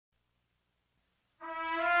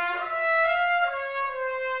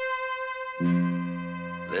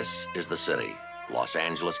This is the city, Los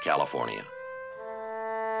Angeles, California.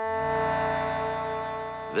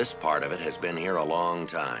 This part of it has been here a long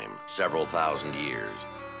time, several thousand years.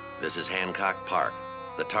 This is Hancock Park,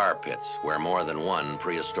 the tar pits where more than one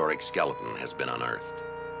prehistoric skeleton has been unearthed.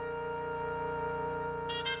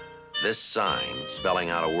 This sign,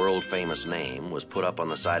 spelling out a world-famous name, was put up on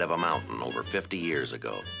the side of a mountain over 50 years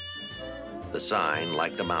ago. The sign,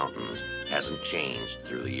 like the mountains, hasn't changed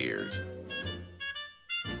through the years.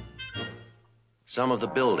 Some of the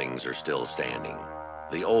buildings are still standing,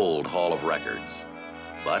 the old Hall of Records,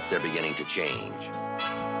 but they're beginning to change.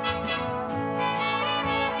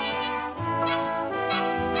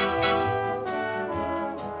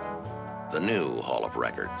 The new Hall of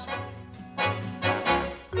Records.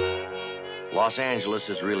 Los Angeles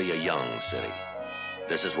is really a young city.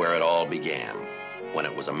 This is where it all began, when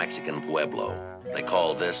it was a Mexican pueblo. They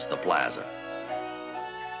called this the Plaza.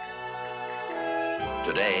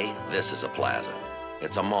 Today, this is a plaza.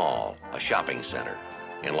 It's a mall, a shopping center.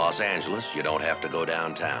 In Los Angeles, you don't have to go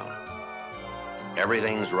downtown.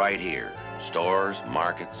 Everything's right here. Stores,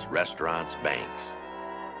 markets, restaurants, banks.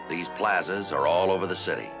 These plazas are all over the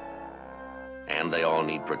city. And they all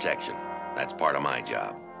need protection. That's part of my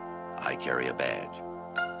job. I carry a badge.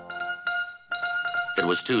 It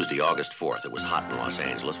was Tuesday, August 4th. It was hot in Los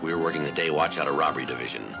Angeles. We were working the day watch out of robbery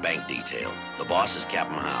division, bank detail. The boss is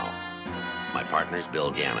Captain Howe. My partner's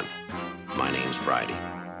Bill Gannon. My name's Friday.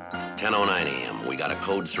 10:09 a.m., we got a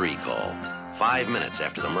Code 3 call. 5 minutes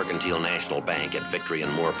after the Mercantile National Bank at Victory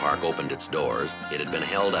and Moore Park opened its doors, it had been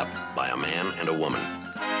held up by a man and a woman.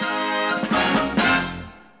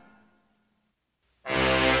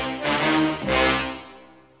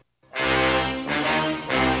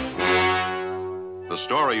 The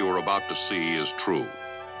story you are about to see is true.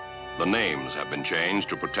 The names have been changed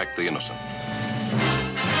to protect the innocent.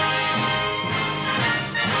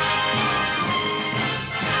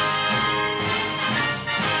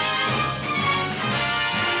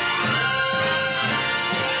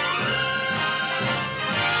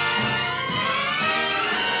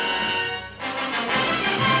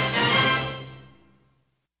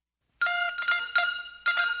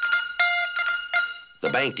 The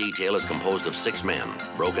bank detail is composed of 6 men,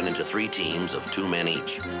 broken into 3 teams of 2 men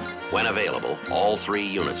each. When available, all 3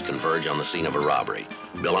 units converge on the scene of a robbery.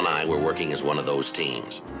 Bill and I were working as one of those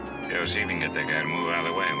teams. Joe, see if you can get that guy to move out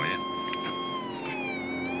of the way, will you?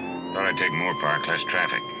 Thought I'd take Moore Park, less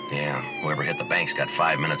traffic. Yeah, whoever hit the bank's got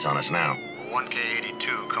 5 minutes on us now.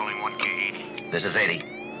 1K82, calling 1K80. This is 80.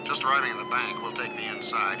 Just arriving at the bank. We'll take the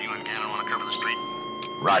inside. You and Gannon want to cover the street?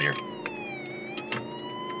 Roger.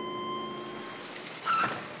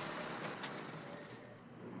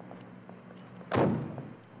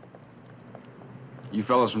 You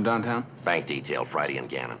fellas from downtown? Bank detail, Friday and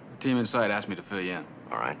Gannon. Team inside asked me to fill you in.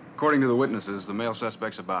 All right. According to the witnesses, the male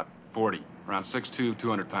suspect's about 40, around 6'2",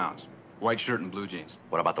 200 pounds. White shirt and blue jeans.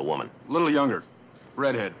 What about the woman? A little younger.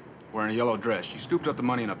 Redhead, wearing a yellow dress. She scooped up the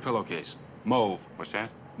money in a pillowcase. Mauve. What's that?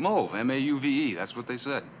 Mauve, M-A-U-V-E, that's what they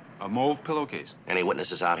said. A mauve pillowcase. Any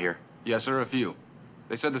witnesses out here? Yes, sir, a few.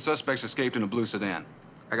 They said the suspects escaped in a blue sedan.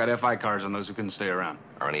 I got FI cards on those who couldn't stay around.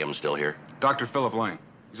 Are any of them still here? Dr. Philip Lang.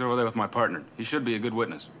 He's over there with my partner. He should be a good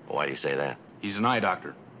witness. Why do you say that? He's an eye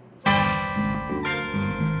doctor.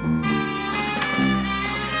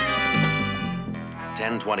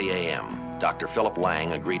 10:20 a.m. Dr. Philip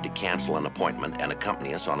Lang agreed to cancel an appointment and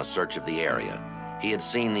accompany us on a search of the area. He had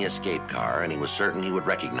seen the escape car, and he was certain he would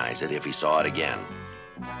recognize it if he saw it again.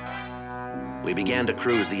 We began to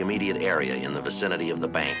cruise the immediate area in the vicinity of the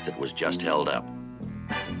bank that was just held up.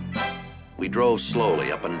 We drove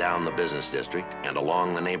slowly up and down the business district and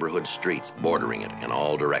along the neighborhood streets bordering it in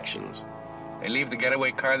all directions. They leave the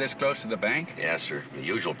getaway car this close to the bank? Yes, sir. The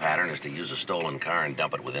usual pattern is to use a stolen car and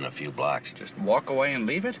dump it within a few blocks. Just walk away and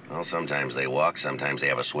leave it? Well, sometimes they walk, sometimes they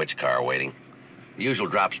have a switch car waiting. The usual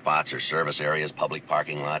drop spots are service areas, public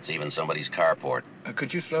parking lots, even somebody's carport.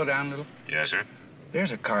 Could you slow down a little? Yes, sir.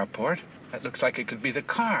 There's a carport. That looks like it could be the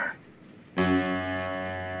car.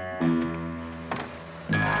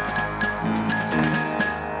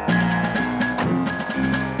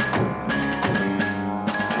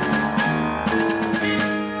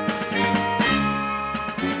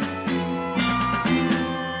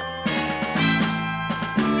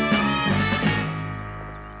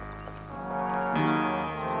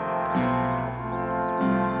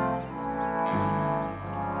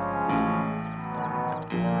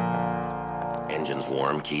 Engine's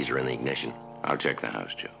warm, keys are in the ignition. I'll check the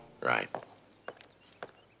house, Joe. Right.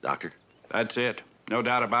 Doctor, That's it. No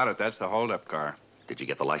doubt about it. That's the holdup car. did you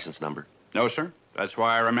get the license number? No, sir. That's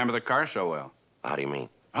why I remember the car so well. How do you mean?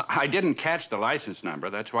 I didn't catch the license number.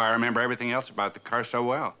 That's why I remember everything else about the car so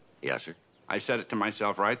well. Yes, sir. I said it to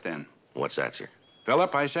myself right then. What's that, sir?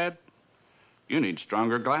 Philip, I said, you need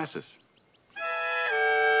stronger glasses.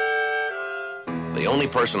 The only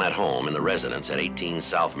person at home in the residence at 18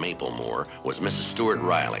 South Maplemore was Mrs. Stewart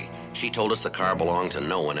Riley. She told us the car belonged to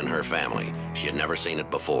no one in her family. She had never seen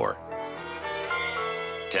it before.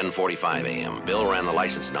 10:45 a.m. Bill ran the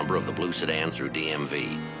license number of the blue sedan through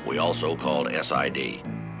DMV. We also called SID.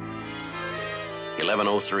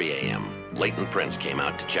 11:03 a.m. Leighton Prince came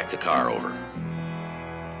out to check the car over.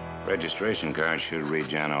 Registration card should read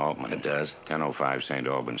Jana Altman. It does? 1005 St.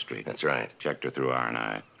 Albans Street. That's right. Checked her through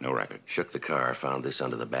R&I. No record. Shook the car, found this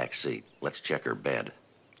under the back seat. Let's check her bed.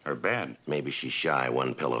 Her bed? Maybe she's shy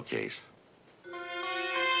one pillowcase.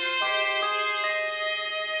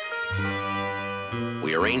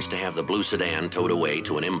 We arranged to have the blue sedan towed away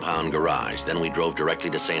to an impound garage. Then we drove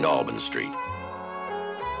directly to St. Albans Street.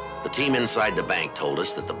 The team inside the bank told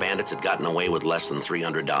us that the bandits had gotten away with less than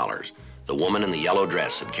 $300. The woman in the yellow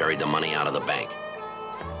dress had carried the money out of the bank.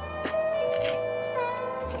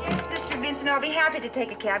 Yes, Mr. Vincent, I'll be happy to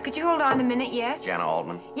take a cab. Could you hold on a minute, yes? Jana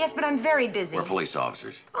Altman? Yes, but I'm very busy. We're police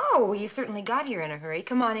officers. Oh, well, you certainly got here in a hurry.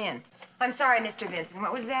 Come on in. I'm sorry, Mr. Vincent.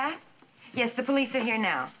 What was that? Yes, the police are here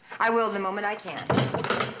now. I will the moment I can.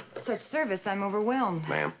 Such service, I'm overwhelmed.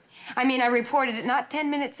 Ma'am? I mean, I reported it not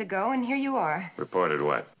 10 minutes ago, and here you are. Reported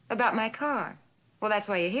what? About my car. Well, that's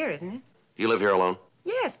why you're here, isn't it? You live here alone?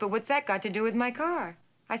 Yes, but what's that got to do with my car?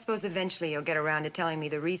 I suppose eventually you'll get around to telling me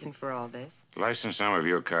the reason for all this. License number of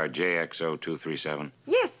your car, JX0237.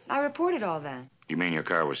 Yes, I reported all that. You mean your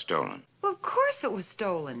car was stolen? Well, of course it was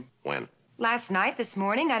stolen. When? Last night, this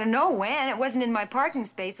morning, I don't know when. It wasn't in my parking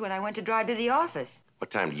space when I went to drive to the office. What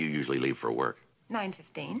time do you usually leave for work?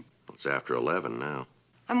 9:15. It's after 11 now.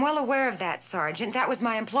 I'm well aware of that, Sergeant. That was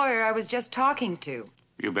my employer I was just talking to.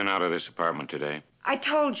 You've been out of this apartment today? I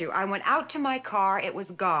told you, I went out to my car, it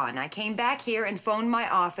was gone. I came back here and phoned my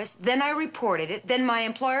office, then I reported it, then my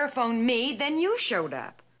employer phoned me, then you showed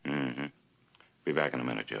up. Mm-hmm. Be back in a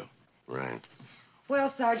minute, Joe. Right.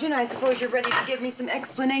 Well, Sergeant, I suppose you're ready to give me some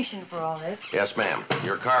explanation for all this. Yes, ma'am.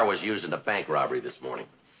 Your car was used in a bank robbery this morning.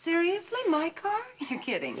 Seriously? My car? You're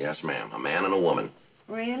kidding. Yes, ma'am. A man and a woman.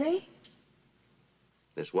 Really?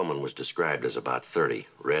 This woman was described as about 30,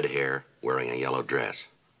 red hair, wearing a yellow dress.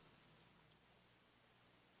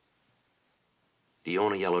 Do you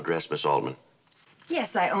own a yellow dress, Miss Altman?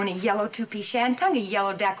 Yes, I own a yellow two-piece shantung, a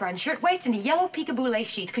yellow Dacron shirtwaist, and a yellow peekaboo lace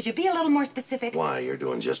sheath. Could you be a little more specific? Why, you're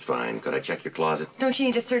doing just fine. Could I check your closet? Don't you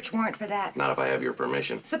need a search warrant for that? Not if I have your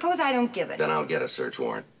permission. Suppose I don't give it. Then I'll get a search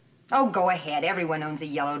warrant. Oh, go ahead. Everyone owns a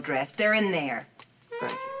yellow dress. They're in there.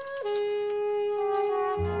 Thank you.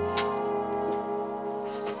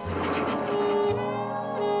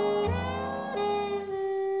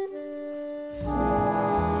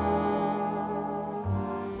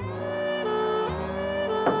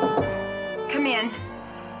 Come in.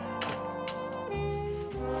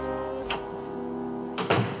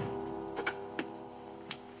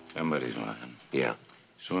 Somebody's lying. Yeah.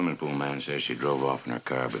 Swimming pool man says she drove off in her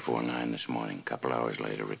car before 9 this morning. Couple hours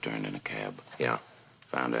later, returned in a cab. Yeah.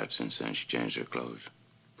 Found out since then she changed her clothes.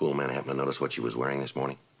 Pool man happened to notice what she was wearing this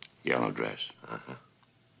morning? Yellow dress. Uh-huh.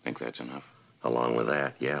 Think that's enough? Along with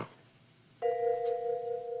that, yeah.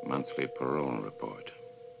 Monthly parole report.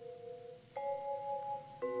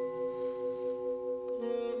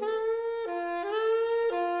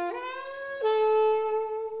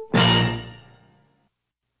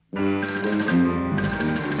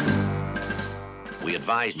 We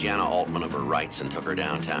advised Jana Altman of her rights and took her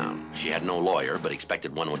downtown. She had no lawyer, but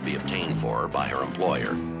expected one would be obtained for her by her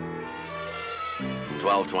employer.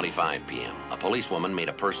 12:25 p.m. A policewoman made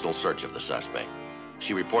a personal search of the suspect.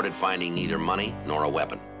 She reported finding neither money nor a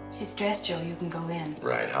weapon. She's dressed, Joe. You can go in.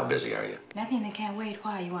 Right. How busy are you? Nothing that can't wait.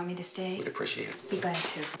 Why? You want me to stay? We'd appreciate it. Be glad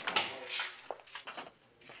to.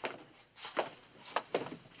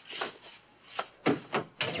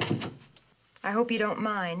 I hope you don't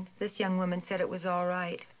mind. This young woman said it was all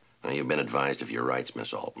right. Now, you've been advised of your rights,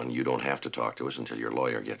 Miss Altman. You don't have to talk to us until your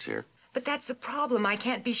lawyer gets here. But that's the problem. I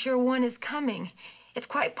can't be sure one is coming. It's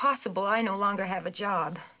quite possible I no longer have a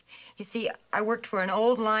job. You see, I worked for an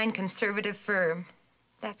old-line conservative firm.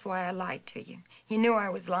 That's why I lied to you. You knew I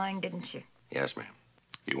was lying, didn't you? Yes, ma'am.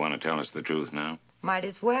 You want to tell us the truth now? Might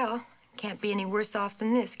as well. Can't be any worse off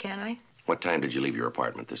than this, can I? What time did you leave your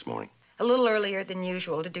apartment this morning? A little earlier than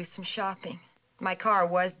usual to do some shopping. My car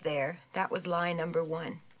was there. That was lie number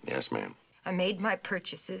one. Yes, ma'am. I made my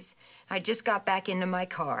purchases. I just got back into my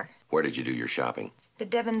car. Where did you do your shopping? The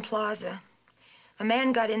Devon Plaza. A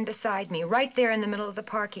man got in beside me, right there in the middle of the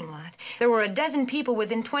parking lot. There were a dozen people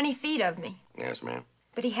within 20 feet of me. Yes, ma'am.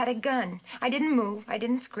 But he had a gun. I didn't move. I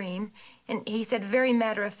didn't scream. And he said very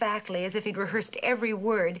matter-of-factly, as if he'd rehearsed every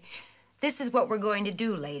word, "This is what we're going to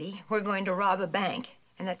do, lady. We're going to rob a bank."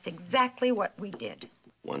 And that's exactly what we did.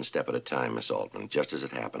 One step at a time, Miss Altman, just as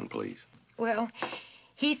it happened, please. Well,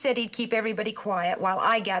 he said he'd keep everybody quiet while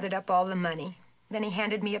I gathered up all the money. Then he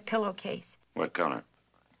handed me a pillowcase. What color?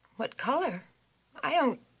 What color? I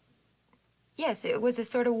don't... Yes, it was a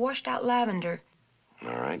sort of washed-out lavender. All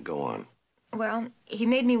right, go on. Well, he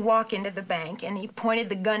made me walk into the bank, and he pointed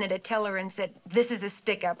the gun at a teller and said, "This is a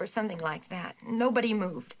stick-up," or something like that. Nobody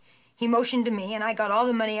moved. He motioned to me, and I got all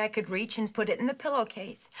the money I could reach and put it in the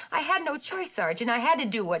pillowcase. I had no choice, Sergeant. I had to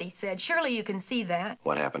do what he said. Surely you can see that.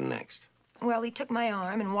 What happened next? Well, he took my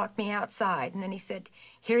arm and walked me outside, and then he said,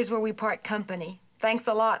 "Here's where we part company. Thanks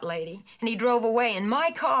a lot, lady." And he drove away in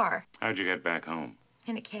my car. How'd you get back home?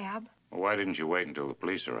 In a cab. Well, why didn't you wait until the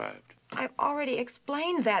police arrived? I've already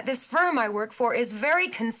explained that. This firm I work for is very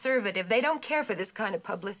conservative. They don't care for this kind of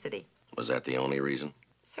publicity. Was that the only reason?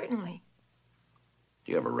 Certainly.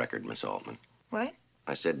 Do you have a record, Miss Altman? What?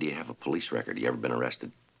 I said, do you have a police record? You ever been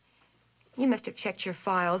arrested? You must have checked your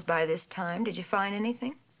files by this time. Did you find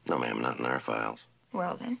anything? No, ma'am, not in our files.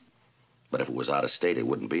 Well, then. But if it was out of state, it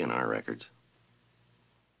wouldn't be in our records.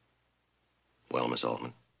 Well, Miss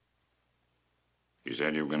Altman? You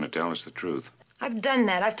said you were going to tell us the truth. I've done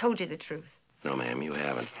that. I've told you the truth. No, ma'am, you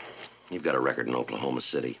haven't. You've got a record in Oklahoma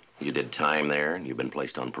City. You did time there, and you've been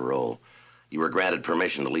placed on parole. You were granted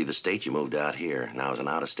permission to leave the state. You moved out here. Now, as an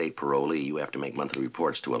out-of-state parolee, you have to make monthly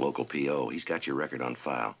reports to a local PO. He's got your record on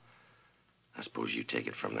file. I suppose you take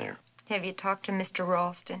it from there. Have you talked to Mr.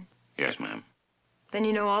 Ralston? Yes, ma'am. Then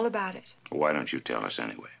you know all about it. Well, why don't you tell us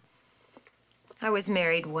anyway? I was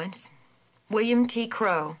married once. William T.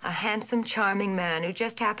 Crow, a handsome, charming man who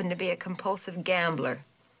just happened to be a compulsive gambler.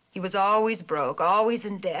 He was always broke, always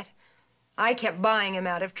in debt. I kept buying him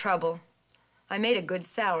out of trouble. I made a good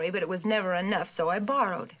salary, but it was never enough, so I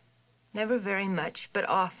borrowed. Never very much, but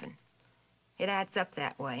often. It adds up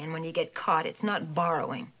that way, and when you get caught, it's not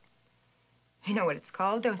borrowing. You know what it's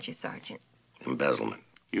called, don't you, Sergeant? Embezzlement.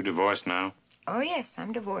 You divorced now? Oh, yes,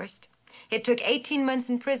 I'm divorced. It took 18 months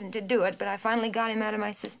in prison to do it, but I finally got him out of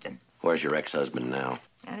my system. Where's your ex-husband now?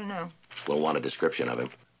 I don't know. We'll want a description of him.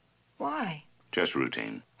 Why? Just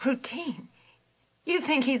routine. Routine? You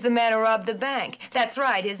think he's the man who robbed the bank. That's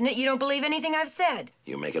right, isn't it? You don't believe anything I've said.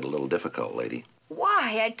 You make it a little difficult, lady.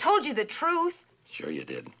 Why? I told you the truth. Sure you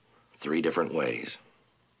did. 3 different ways.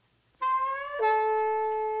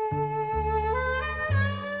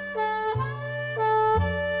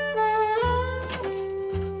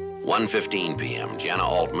 "1:15 p.m., Jana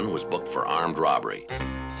Altman was booked for armed robbery.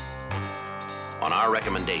 On our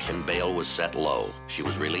recommendation, bail was set low. She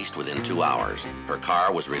was released within 2 hours. Her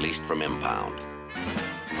car was released from impound.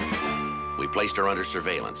 We placed her under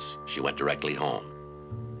surveillance. She went directly home.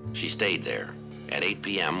 She stayed there. At 8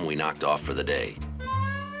 p.m., we knocked off for the day.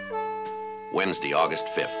 Wednesday, August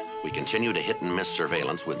 5th, we continued a hit-and-miss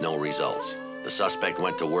surveillance with no results. The suspect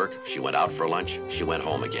went to work, she went out for lunch, she went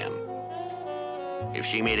home again. If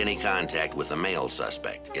she made any contact with the male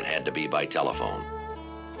suspect, it had to be by telephone.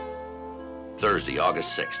 Thursday,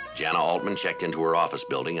 August 6th, Jana Altman checked into her office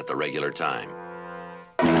building at the regular time.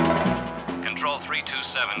 Control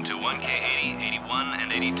 327 to 1K80, 81,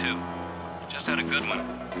 and 82. Just had a good one.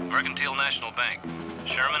 Mercantile National Bank.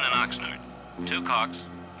 Sherman and Oxnard. 2 cocks,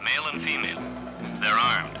 male and female. They're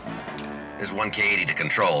armed. Here's 1K80 to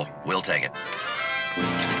control. We'll take it.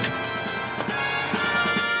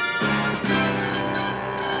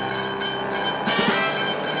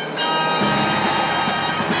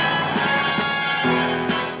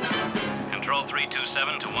 Control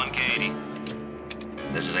 327 to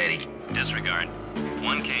 1K80. This is 80. Disregard.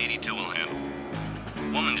 1K82 will handle.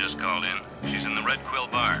 Woman just called in. She's in the Red Quill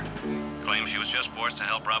Bar. Claims she was just forced to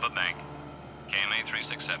help rob a bank. KMA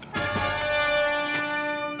 367.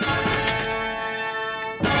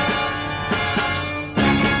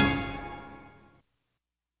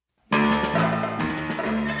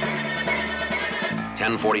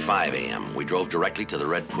 "10:45 a.m. We drove directly to the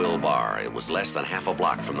Red Quill Bar. It was less than half a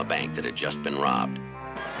block from the bank that had just been robbed.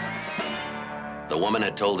 The woman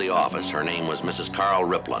had told the office her name was Mrs. Carl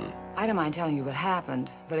Riplin. I don't mind telling you what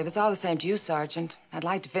happened, but if it's all the same to you, Sergeant, I'd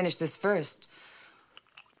like to finish this first.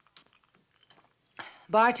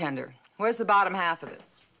 Bartender, where's the bottom half of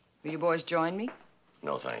this? Will you boys join me?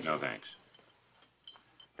 No, thanks. No, thanks.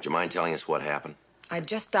 Would you mind telling us what happened? I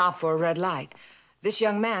just stopped for a red light. This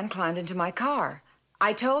young man climbed into my car.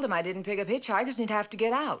 I told him I didn't pick up hitchhikers and he'd have to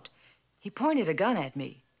get out. He pointed a gun at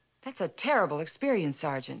me. That's a terrible experience,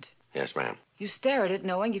 Sergeant. Yes, ma'am. You stare at it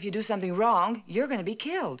knowing if you do something wrong, you're going to be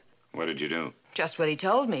killed. What did you do? Just what he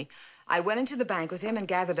told me. I went into the bank with him and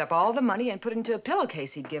gathered up all the money and put it into a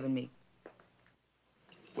pillowcase he'd given me.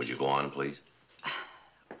 Would you go on, please?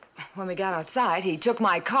 When we got outside, he took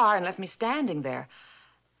my car and left me standing there.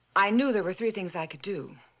 I knew there were 3 things I could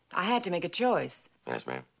do. I had to make a choice. Yes,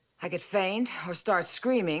 ma'am. I could faint or start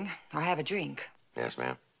screaming or have a drink. Yes,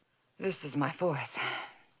 ma'am. This is my 4th.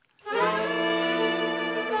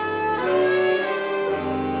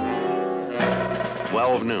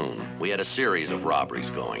 12 noon. We had a series of robberies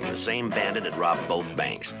going. The same bandit had robbed both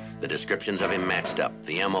banks. The descriptions of him matched up.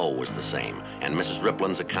 The M.O. was the same. And Mrs.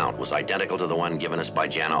 Riplin's account was identical to the one given us by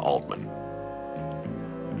Jana Altman.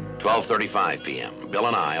 12:35 p.m. Bill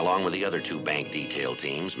and I, along with the other 2 bank detail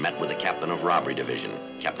teams, met with the captain of robbery division,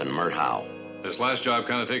 Captain Mert Howe. This last job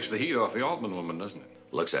kind of takes the heat off the Altman woman, doesn't it?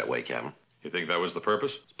 Looks that way, Captain. You think that was the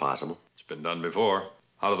purpose? It's possible. It's been done before.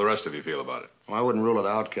 How do the rest of you feel about it? Well, I wouldn't rule it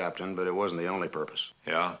out, Captain, but it wasn't the only purpose.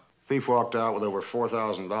 Yeah? Thief walked out with over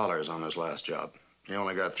 $4,000 on his last job. He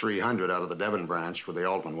only got $300 out of the Devon branch with the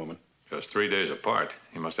Altman woman. Just 3 days apart.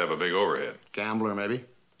 He must have a big overhead. Gambler, maybe?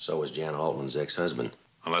 So was Jana Altman's ex-husband.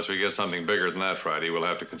 Unless we get something bigger than that Friday, we'll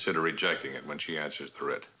have to consider rejecting it when she answers the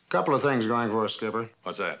writ. Couple of things going for us, Skipper.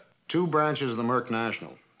 What's that? 2 branches of the Merc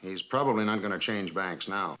National. He's probably not going to change banks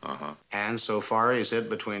now. Uh-huh. And so far, he's hit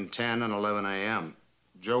between 10 and 11 a.m.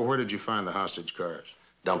 Joe, where did you find the hostage cars?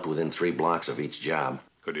 Dumped within 3 blocks of each job.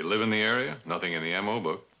 Could he live in the area? Nothing in the M.O.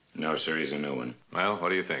 book. No, sir, he's a new one. Well, what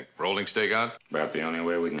do you think? Rolling stakeout? About the only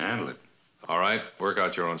way we can handle it. All right, work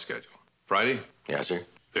out your own schedule. Friday? Yes, sir.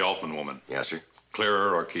 The Altman woman. Yes, sir. Clear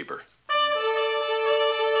her or keep her?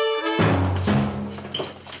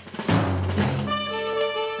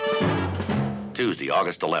 Tuesday,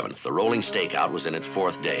 August 11th, the rolling stakeout was in its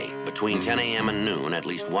 4th day. Between 10 a.m. and noon, at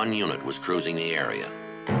least 1 unit was cruising the area.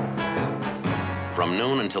 From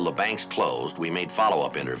noon until the banks closed, we made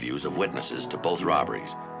follow-up interviews of witnesses to both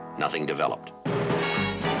robberies. Nothing developed.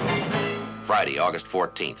 Friday, August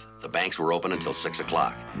 14th, the banks were open until 6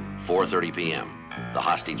 o'clock. 4:30 p.m., the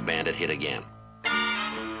hostage bandit hit again.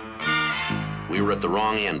 We were at the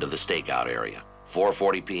wrong end of the stakeout area.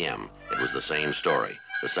 4:40 p.m., it was the same story.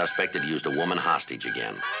 The suspect had used a woman hostage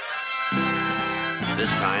again.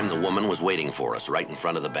 This time, the woman was waiting for us right in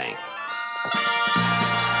front of the bank.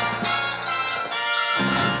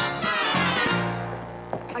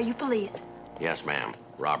 Are you police? Yes, ma'am.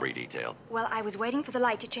 Robbery detail. Well, I was waiting for the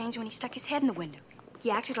light to change when he stuck his head in the window.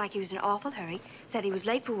 He acted like he was in an awful hurry, said he was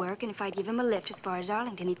late for work, and if I'd give him a lift as far as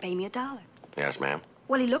Arlington, he'd pay me $1. Yes, ma'am.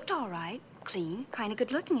 Well, he looked all right. Clean, kind of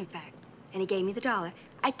good looking, in fact. And he gave me the $1.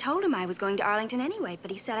 I told him I was going to Arlington anyway,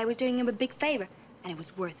 but he said I was doing him a big favor, and it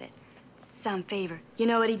was worth it. Some favor. You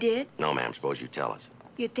know what he did? No, ma'am. Suppose you tell us.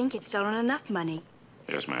 You'd think he'd stolen enough money.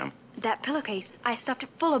 Yes, ma'am. That pillowcase, I stuffed it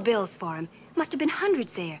full of bills for him. Must have been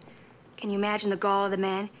hundreds there. Can you imagine the gall of the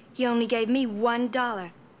man? He only gave me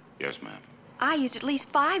 $1. Yes, ma'am. I used at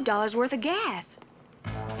least $5 worth of gas.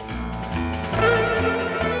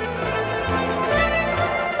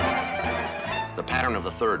 The pattern of the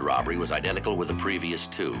 3rd robbery was identical with the previous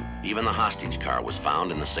 2. Even the hostage car was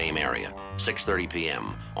found in the same area. 6:30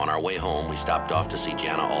 p.m. On our way home, we stopped off to see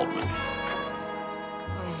Jana Altman.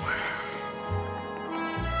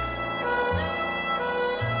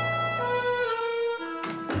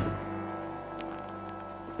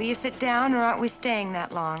 Will you sit down, or aren't we staying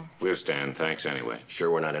that long? We'll stand, thanks anyway. Sure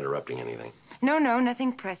we're not interrupting anything? No,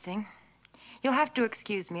 nothing pressing. You'll have to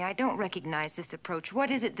excuse me. I don't recognize this approach. What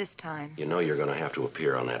is it this time? You know you're going to have to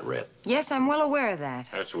appear on that writ. Yes, I'm well aware of that.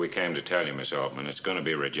 That's what we came to tell you, Miss Altman. It's going to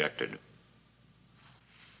be rejected.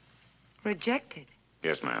 Rejected?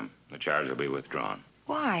 Yes, ma'am. The charge will be withdrawn.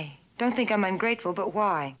 Why? Don't think I'm ungrateful, but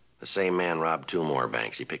why? The same man robbed 2 more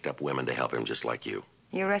banks. He picked up women to help him just like you.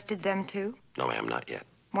 You arrested them, too? No, ma'am, not yet.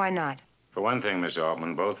 Why not? For one thing, Miss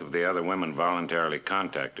Altman, both of the other women voluntarily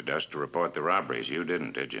contacted us to report the robberies. You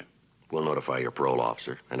didn't, did you? We'll notify your parole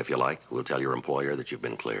officer, and if you like, we'll tell your employer that you've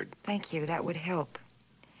been cleared. Thank you. That would help.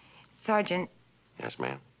 Sergeant. Yes,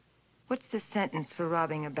 ma'am. What's the sentence for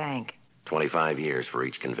robbing a bank? 25 years for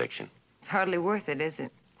each conviction. It's hardly worth it, is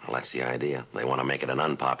it? Well, that's the idea. They want to make it an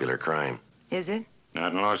unpopular crime. Is it?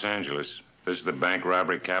 Not in Los Angeles. This is the bank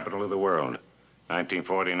robbery capital of the world.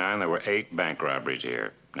 1949, there were 8 bank robberies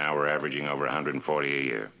here. Now we're averaging over 140 a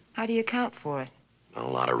year. How do you account for it? A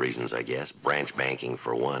lot of reasons, I guess. Branch banking,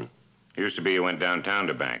 for one. Used to be you went downtown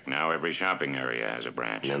to bank. Now every shopping area has a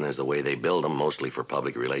branch. And then there's the way they build them, mostly for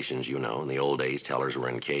public relations, you know. In the old days, tellers were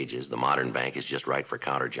in cages. The modern bank is just right for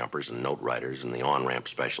counter jumpers and note writers and the on-ramp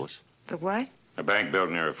specialists. The what? A bank built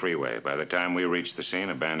near a freeway. By the time we reach the scene,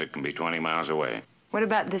 a bandit can be 20 miles away. What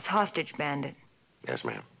about this hostage bandit? Yes,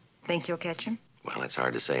 ma'am. Think you'll catch him? Well, it's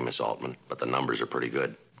hard to say, Miss Altman, but the numbers are pretty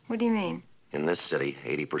good. What do you mean? In this city,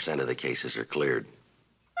 80% of the cases are cleared.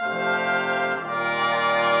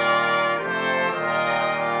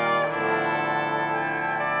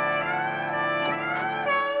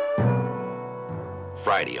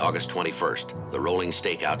 Friday, August 21st. The rolling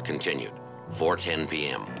stakeout continued. 4:10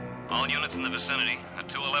 p.m. All units in the vicinity. A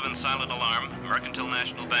 211 silent alarm, Mercantile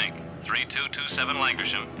National Bank. 3227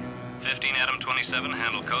 Lancashire. 15 Adam 27,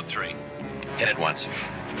 handle code 3. Hit it once.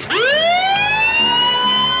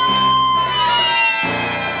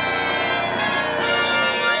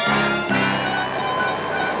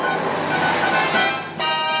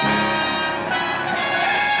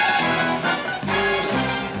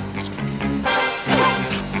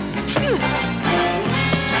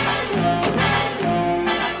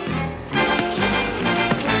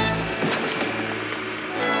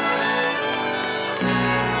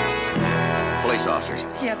 Police officers.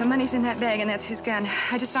 Yeah, the money's in that bag, and that's his gun.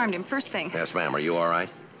 I disarmed him, first thing. Yes, ma'am. Are you all right?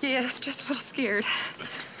 Yes, just a little scared.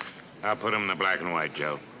 I'll put him in the black and white,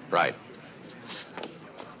 Joe. Right.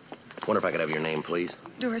 Wonder if I could have your name, please?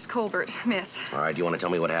 Doris Colbert, miss. All right, do you want to tell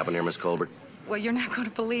me what happened here, Miss Colbert? Well, you're not going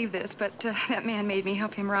to believe this, but that man made me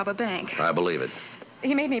help him rob a bank. I believe it.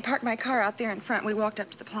 He made me park my car out there in front. We walked up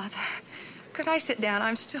to the plaza. Could I sit down?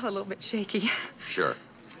 I'm still a little bit shaky. Sure.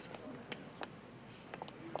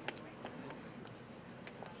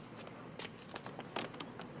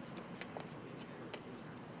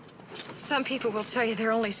 Some people will tell you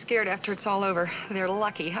they're only scared after it's all over. They're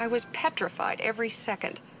lucky. I was petrified every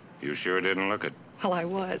second. You sure didn't look it. Well, I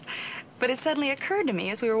was. But it suddenly occurred to me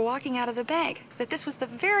as we were walking out of the bank that this was the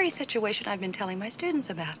very situation I've been telling my students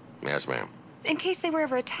about. Yes, ma'am. In case they were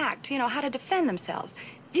ever attacked, you know, how to defend themselves.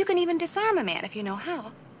 You can even disarm a man if you know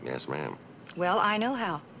how. Yes, ma'am. Well, I know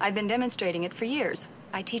how. I've been demonstrating it for years.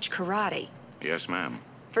 I teach karate. Yes, ma'am.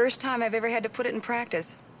 First time I've ever had to put it in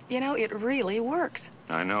practice. You know, it really works.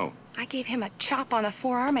 I know. I gave him a chop on the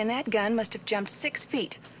forearm, and that gun must have jumped 6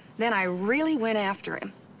 feet. Then I really went after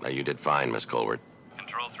him. Now, you did fine, Miss Colbert.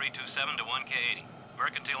 Control 327 to 1K80.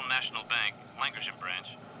 Mercantile National Bank, Lancashire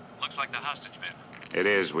branch. Looks like the hostage bid. It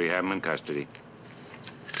is. We have him in custody.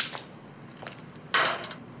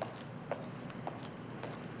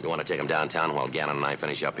 You want to take him downtown while Gannon and I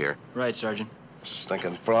finish up here? Right, Sergeant.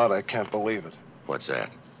 Stinking broad, I can't believe it. What's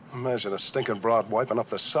that? Imagine a stinking broad wiping up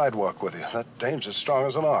the sidewalk with you. That dame's as strong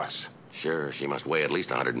as an ox. Sure, she must weigh at least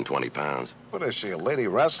 120 pounds. What is she, a lady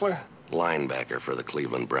wrestler? Linebacker for the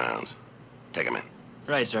Cleveland Browns. Take him in.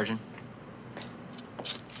 Right, Sergeant.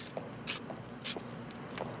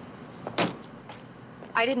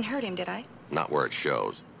 I didn't hurt him, did I? Not where it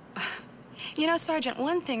shows. You know, Sergeant,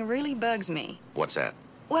 one thing really bugs me. What's that?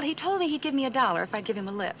 Well, he told me he'd give me $1 if I'd give him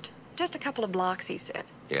a lift. Just a couple of blocks, he said.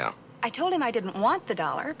 Yeah. I told him I didn't want the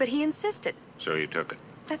 $1, but he insisted. So you took it?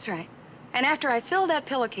 That's right. And after I filled that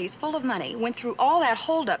pillowcase full of money, went through all that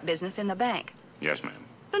hold-up business in the bank. Yes, ma'am.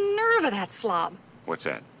 The nerve of that slob. What's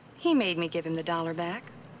that? He made me give him the $1 back.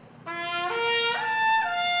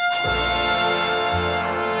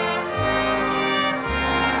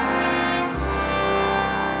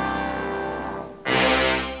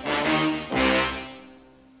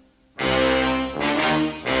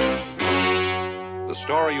 The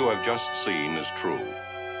story you have just seen is true.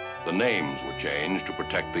 The names were changed to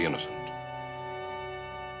protect the innocent.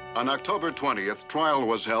 On October 20th, trial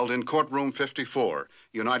was held in Courtroom 54,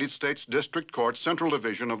 United States District Court, Central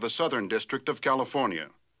Division of the Southern District of California.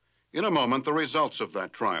 In a moment, the results of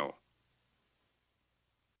that trial.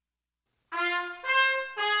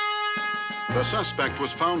 The suspect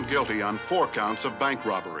was found guilty on 4 counts of bank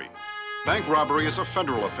robbery. Bank robbery is a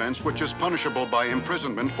federal offense which is punishable by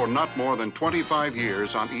imprisonment for not more than 25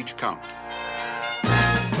 years on each count.